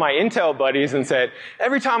poked on my Intel buddies and said,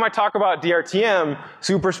 every time I talk about DRTM,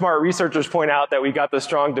 super smart researchers point out that we got the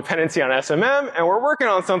strong dependency on SMM, and we're working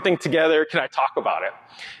on something together. Can I talk about it?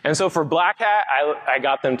 And so for Black Hat, I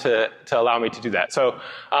got them to allow me to do that. So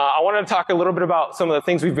I wanted to talk a little bit about some of the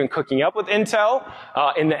things we've been cooking up with Intel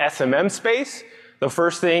in the SMM space. The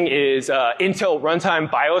first thing is Intel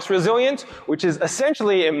Runtime BIOS Resilience, which is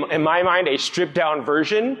essentially, in my mind, a stripped-down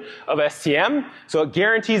version of STM. So it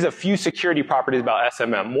guarantees a few security properties about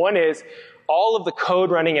SMM. One is all of the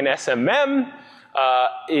code running in SMM,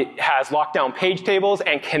 it has lockdown page tables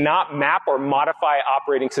and cannot map or modify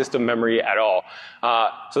operating system memory at all.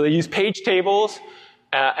 So they use page tables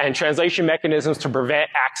and translation mechanisms to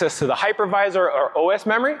prevent access to the hypervisor or OS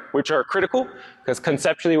memory, which are critical, because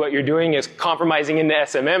conceptually what you're doing is compromising into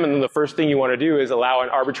SMM, and then the first thing you want to do is allow an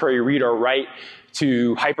arbitrary read or write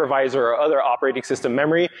to hypervisor or other operating system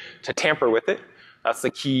memory to tamper with it. That's the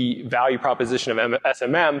key value proposition of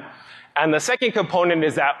SMM. And the second component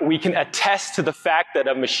is that we can attest to the fact that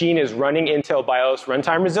a machine is running Intel BIOS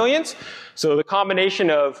Runtime Resilience. So the combination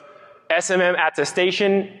of SMM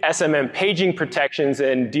attestation, SMM paging protections,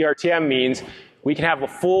 and DRTM means we can have a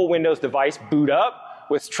full Windows device boot up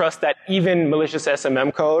with trust that even malicious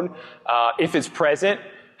SMM code, if it's present,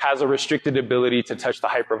 has a restricted ability to touch the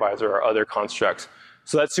hypervisor or other constructs.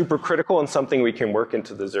 So that's super critical and something we can work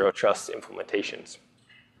into the Zero Trust implementations.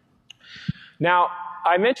 Now,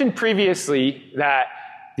 I mentioned previously that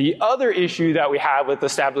the other issue that we have with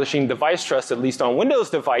establishing device trust, at least on Windows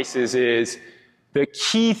devices, is the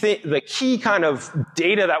key kind of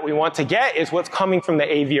data that we want to get is what's coming from the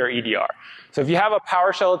AV or EDR. So if you have a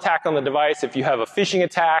PowerShell attack on the device, if you have a phishing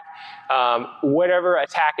attack, whatever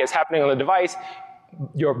attack is happening on the device,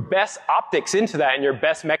 your best optics into that and your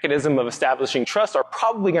best mechanism of establishing trust are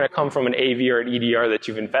probably going to come from an AV or an EDR that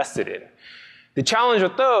you've invested in. The challenge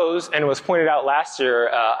with those, and it was pointed out last year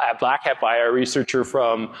at Black Hat by a researcher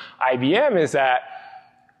from IBM, is that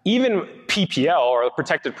even PPL, or the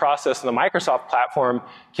protected process in the Microsoft platform,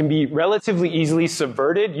 can be relatively easily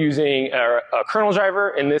subverted using a kernel driver,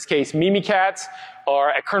 in this case Mimikatz, or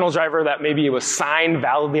a kernel driver that maybe was signed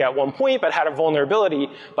validly at one point but had a vulnerability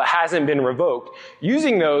but hasn't been revoked.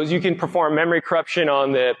 Using those, you can perform memory corruption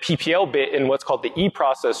on the PPL bit in what's called the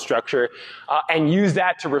E-process structure, and use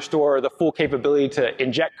that to restore the full capability to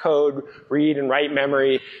inject code, read and write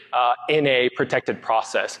memory in a protected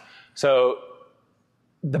process. So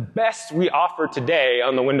the best we offer today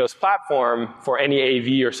on the Windows platform for any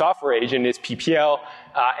AV or software agent is PPL,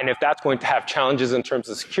 and if that's going to have challenges in terms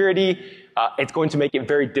of security, it's going to make it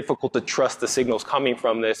very difficult to trust the signals coming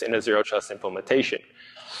from this in a Zero Trust implementation.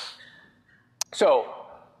 So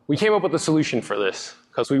we came up with a solution for this,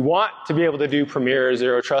 because we want to be able to do Premier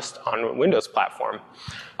Zero Trust on a Windows platform.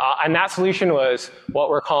 And that solution was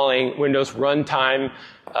what we're calling Windows Runtime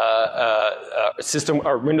System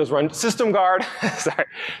Guard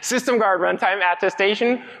Runtime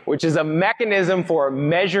Attestation, which is a mechanism for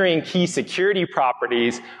measuring key security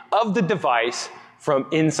properties of the device from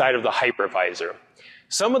inside of the hypervisor.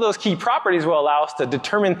 Some of those key properties will allow us to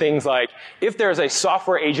determine things like if there's a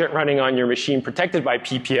software agent running on your machine protected by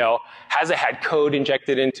PPL, has it had code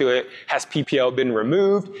injected into it, has PPL been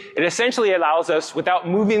removed? It essentially allows us, without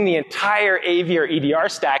moving the entire AV or EDR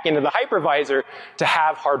stack into the hypervisor, to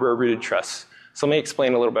have hardware rooted trust. So let me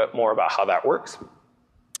explain a little bit more about how that works.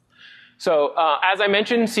 So as I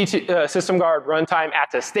mentioned, System Guard Runtime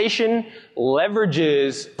Attestation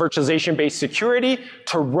leverages virtualization-based security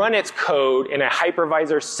to run its code in a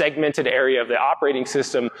hypervisor segmented area of the operating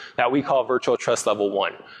system that we call Virtual Trust Level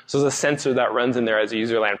 1. So there's a sensor that runs in there as a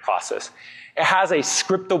user land process. It has a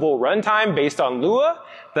scriptable runtime based on Lua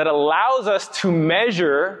that allows us to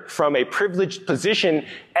measure from a privileged position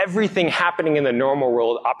everything happening in the normal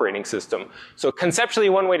world operating system. So conceptually,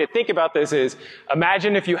 one way to think about this is,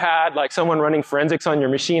 imagine if you had like someone running forensics on your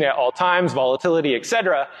machine at all times, volatility,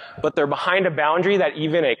 etc., but they're behind a boundary that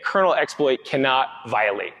even a kernel exploit cannot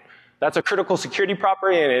violate. That's a critical security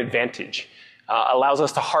property and an advantage. Allows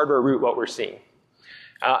us to hardware root what we're seeing.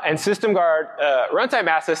 And SystemGuard runtime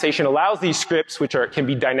attestation allows these scripts, which can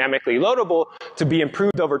be dynamically loadable, to be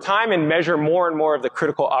improved over time and measure more and more of the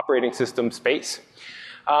critical operating system space.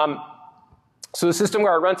 So the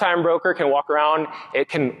SystemGuard runtime broker can walk around. It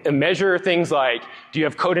can measure things like, do you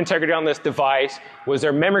have code integrity on this device? Was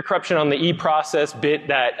there memory corruption on the eProcess bit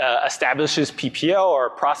that establishes PPL or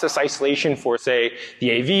process isolation for, say,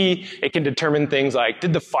 the AV? It can determine things like,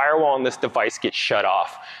 did the firewall on this device get shut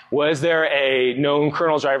off? Was there a known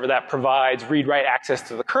kernel driver that provides read-write access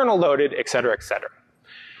to the kernel loaded, et cetera, et cetera.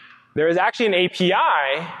 There is actually an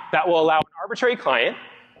API that will allow an arbitrary client,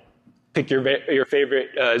 pick your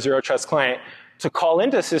favorite zero trust client, to call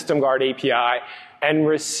into SystemGuard API and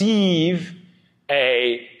receive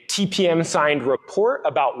a TPM signed report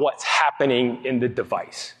about what's happening in the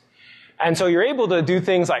device. And so you're able to do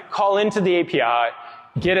things like call into the API,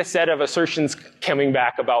 get a set of assertions coming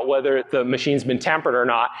back about whether the machine's been tampered or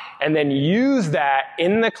not, and then use that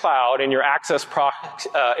in the cloud in your access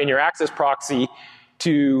proxy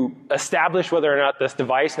to establish whether or not this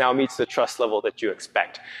device now meets the trust level that you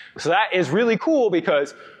expect. So that is really cool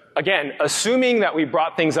because, again, assuming that we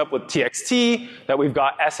brought things up with TXT, that we've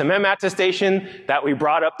got SMM attestation, that we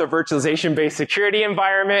brought up the virtualization-based security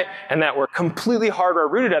environment, and that we're completely hardware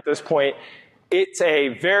rooted at this point, it's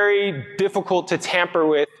a very difficult to tamper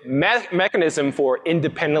with mechanism for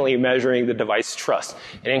independently measuring the device trust,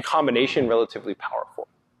 and in combination, relatively powerful.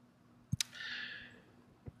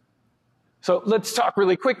 So let's talk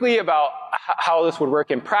really quickly about how this would work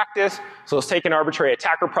in practice. So let's take an arbitrary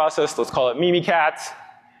attacker process, let's call it Mimikatz.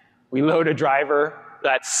 We load a driver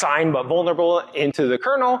that's signed but vulnerable into the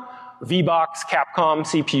kernel. VBox, Capcom,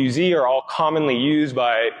 CPU-Z are all commonly used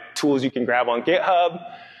by tools you can grab on GitHub.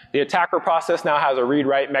 The attacker process now has a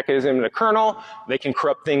read-write mechanism in the kernel. They can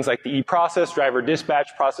corrupt things like the eProcess, driver dispatch,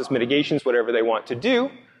 process mitigations, whatever they want to do.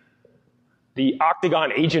 The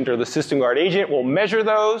Octagon agent or the SystemGuard agent will measure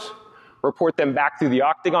those, report them back through the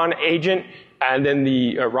Octagon agent, and then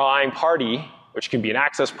the relying party, which can be an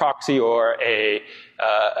access proxy or a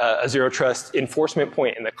zero trust enforcement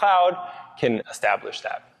point in the cloud, can establish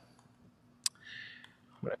that.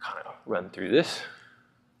 I'm going to kind of run through this.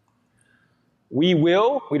 We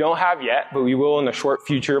don't have yet, but we will in the short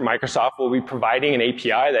future. Microsoft will be providing an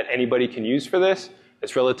API that anybody can use for this.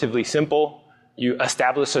 It's relatively simple. You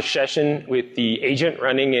establish a session with the agent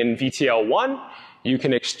running in VTL1. You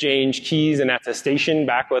can exchange keys and attestation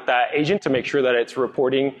back with that agent to make sure that it's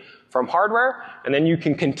reporting from hardware. And then you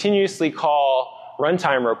can continuously call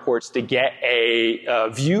runtime reports to get a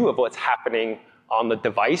view of what's happening on the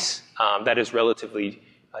device that is relatively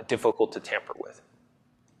difficult to tamper with.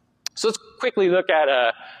 So let's quickly look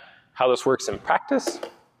at how this works in practice.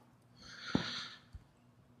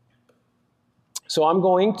 So I'm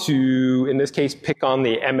going to, in this case, pick on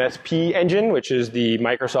the MSP engine, which is the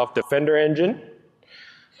Microsoft Defender engine.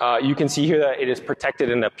 You can see here that it is protected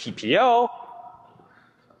in a PPL,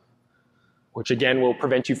 which again will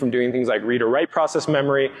prevent you from doing things like read or write process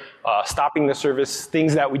memory, stopping the service,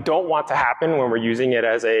 things that we don't want to happen when we're using it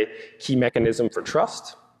as a key mechanism for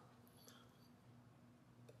trust.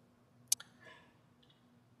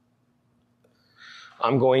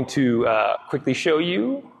 I'm going to quickly show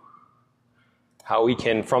you how we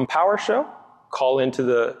can, from PowerShell, call into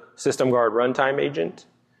the SystemGuard runtime agent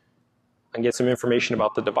and get some information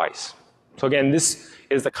about the device. So again, this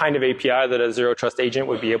is the kind of API that a zero trust agent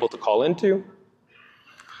would be able to call into.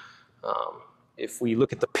 If we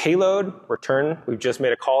look at the payload return, we've just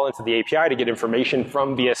made a call into the API to get information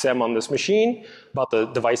from VSM on this machine about the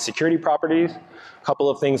device security properties. A couple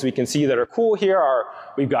of things we can see that are cool here are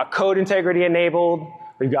we've got code integrity enabled,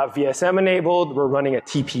 we've got VSM enabled, we're running a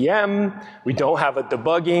TPM, we don't have a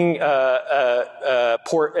debugging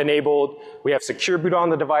port enabled, we have secure boot on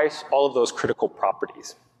the device, all of those critical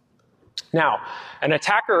properties. Now, an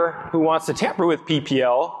attacker who wants to tamper with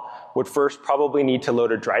PPL would first probably need to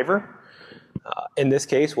load a driver. In this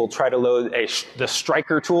case, we'll try to load the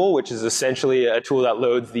Striker tool, which is essentially a tool that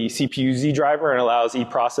loads the CPU-Z driver and allows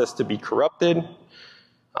eProcess to be corrupted.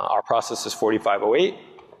 Our process is 4508.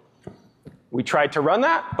 We tried to run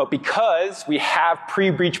that, but because we have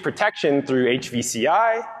pre-breach protection through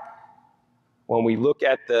HVCI, when we look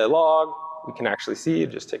at the log, we can actually see,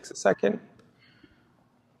 it just takes a second.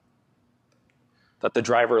 that the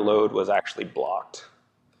driver load was actually blocked.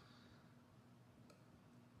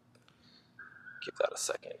 Give that a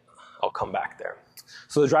second. I'll come back there.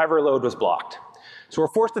 So the driver load was blocked. So we're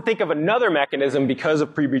forced to think of another mechanism because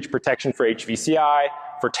of pre-breach protection for HVCI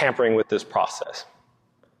for tampering with this process.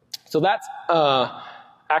 So that's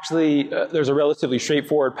actually, there's a relatively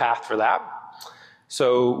straightforward path for that.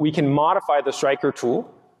 So we can modify the striker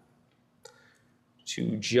tool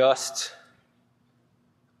to just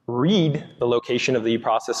read the location of the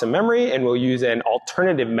process in memory, and we'll use an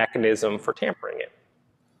alternative mechanism for tampering it.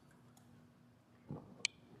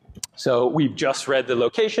 So we've just read the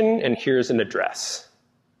location, and here's an address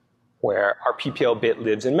where our PPL bit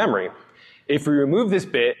lives in memory. If we remove this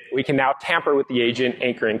bit, we can now tamper with the agent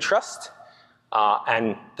anchoring trust,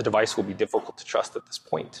 and the device will be difficult to trust at this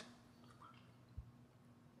point.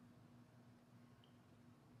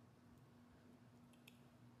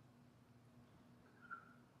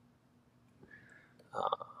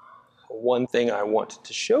 One thing I wanted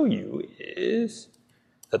to show you is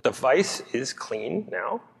that the device is clean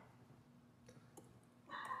now.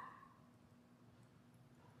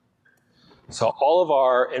 So all of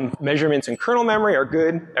our measurements in kernel memory are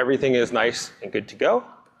good. Everything is nice and good to go.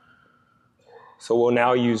 So we'll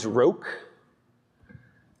now use Roke,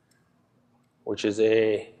 which is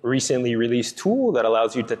a recently released tool that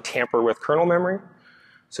allows you to tamper with kernel memory.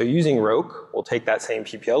 So using Roke, we'll take that same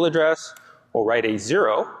PPL address, we'll write a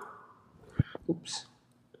 0. Oops.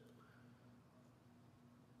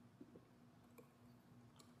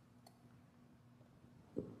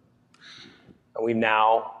 And we've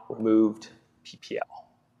now removed PPL.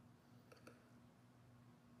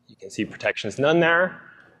 You can see protection is none there.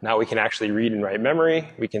 Now we can actually read and write memory.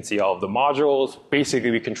 We can see all of the modules.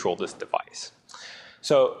 Basically, we control this device.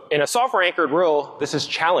 So in a software-anchored world, this is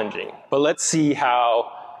challenging. But let's see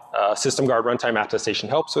how System Guard Runtime Attestation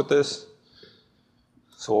helps with this.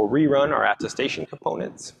 So we'll rerun our attestation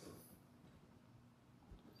components.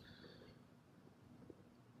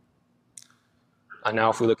 And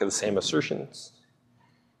now if we look at the same assertions,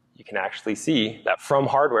 you can actually see that from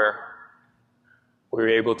hardware, we were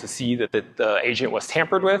able to see that the agent was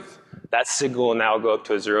tampered with. That signal will now go up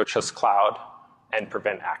to a zero trust cloud and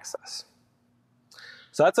prevent access.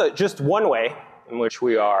 So that's just one way in which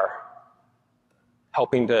we are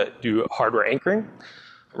helping to do hardware anchoring.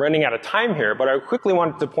 I'm running out of time here, but I quickly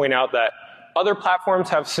wanted to point out that other platforms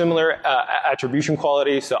have similar attribution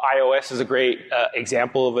quality. So iOS is a great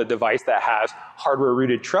example of a device that has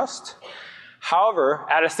hardware-rooted trust. However,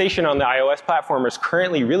 attestation on the iOS platform is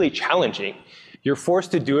currently really challenging. You're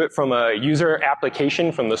forced to do it from a user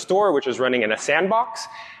application from the store, which is running in a sandbox.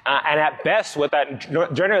 And at best, what that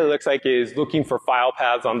generally looks like is looking for file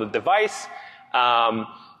paths on the device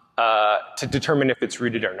to determine if it's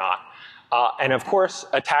rooted or not. And of course,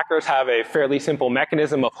 attackers have a fairly simple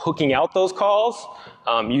mechanism of hooking out those calls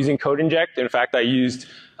using code inject. In fact, I used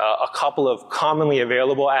a couple of commonly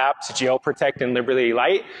available apps, Jail Protect and Liberty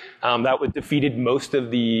Lite, that would defeated most of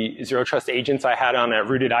the zero trust agents I had on a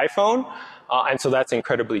rooted iPhone. And so that's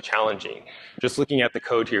incredibly challenging. Just looking at the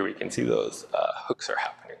code here, we can see those hooks are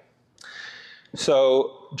happening.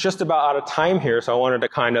 So just about out of time here, so I wanted to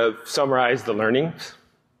kind of summarize the learnings.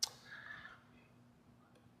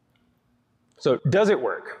 So does it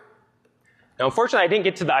work? Now, unfortunately, I didn't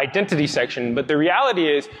get to the identity section, but the reality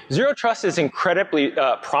is zero trust is incredibly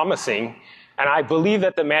promising, and I believe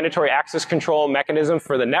that the mandatory access control mechanism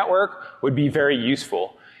for the network would be very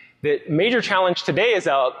useful. The major challenge today is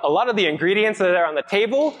that a lot of the ingredients are there on the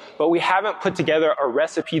table, but we haven't put together a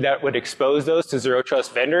recipe that would expose those to zero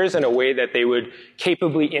trust vendors in a way that they would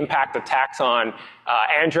capably impact attacks on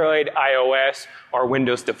Android, iOS, or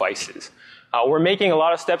Windows devices. We're making a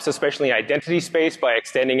lot of steps, especially in identity space, by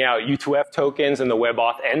extending out U2F tokens and the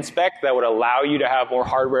WebAuth NSpec that would allow you to have more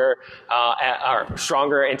hardware or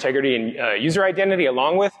stronger integrity and user identity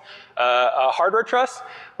along with hardware trust.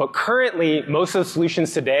 But currently, most of the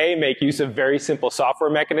solutions today make use of very simple software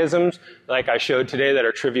mechanisms, like I showed today, that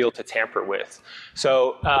are trivial to tamper with.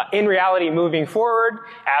 So in reality, moving forward,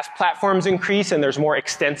 as platforms increase and there's more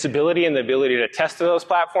extensibility and the ability to test to those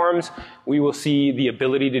platforms, we will see the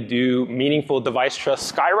ability to do meaningful device trust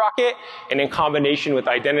skyrocket, and in combination with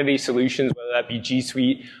identity solutions, whether that be G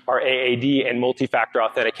Suite or AAD and multi-factor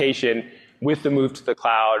authentication, with the move to the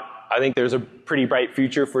cloud, I think there's a pretty bright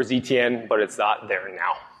future for ZTN, but it's not there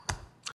now.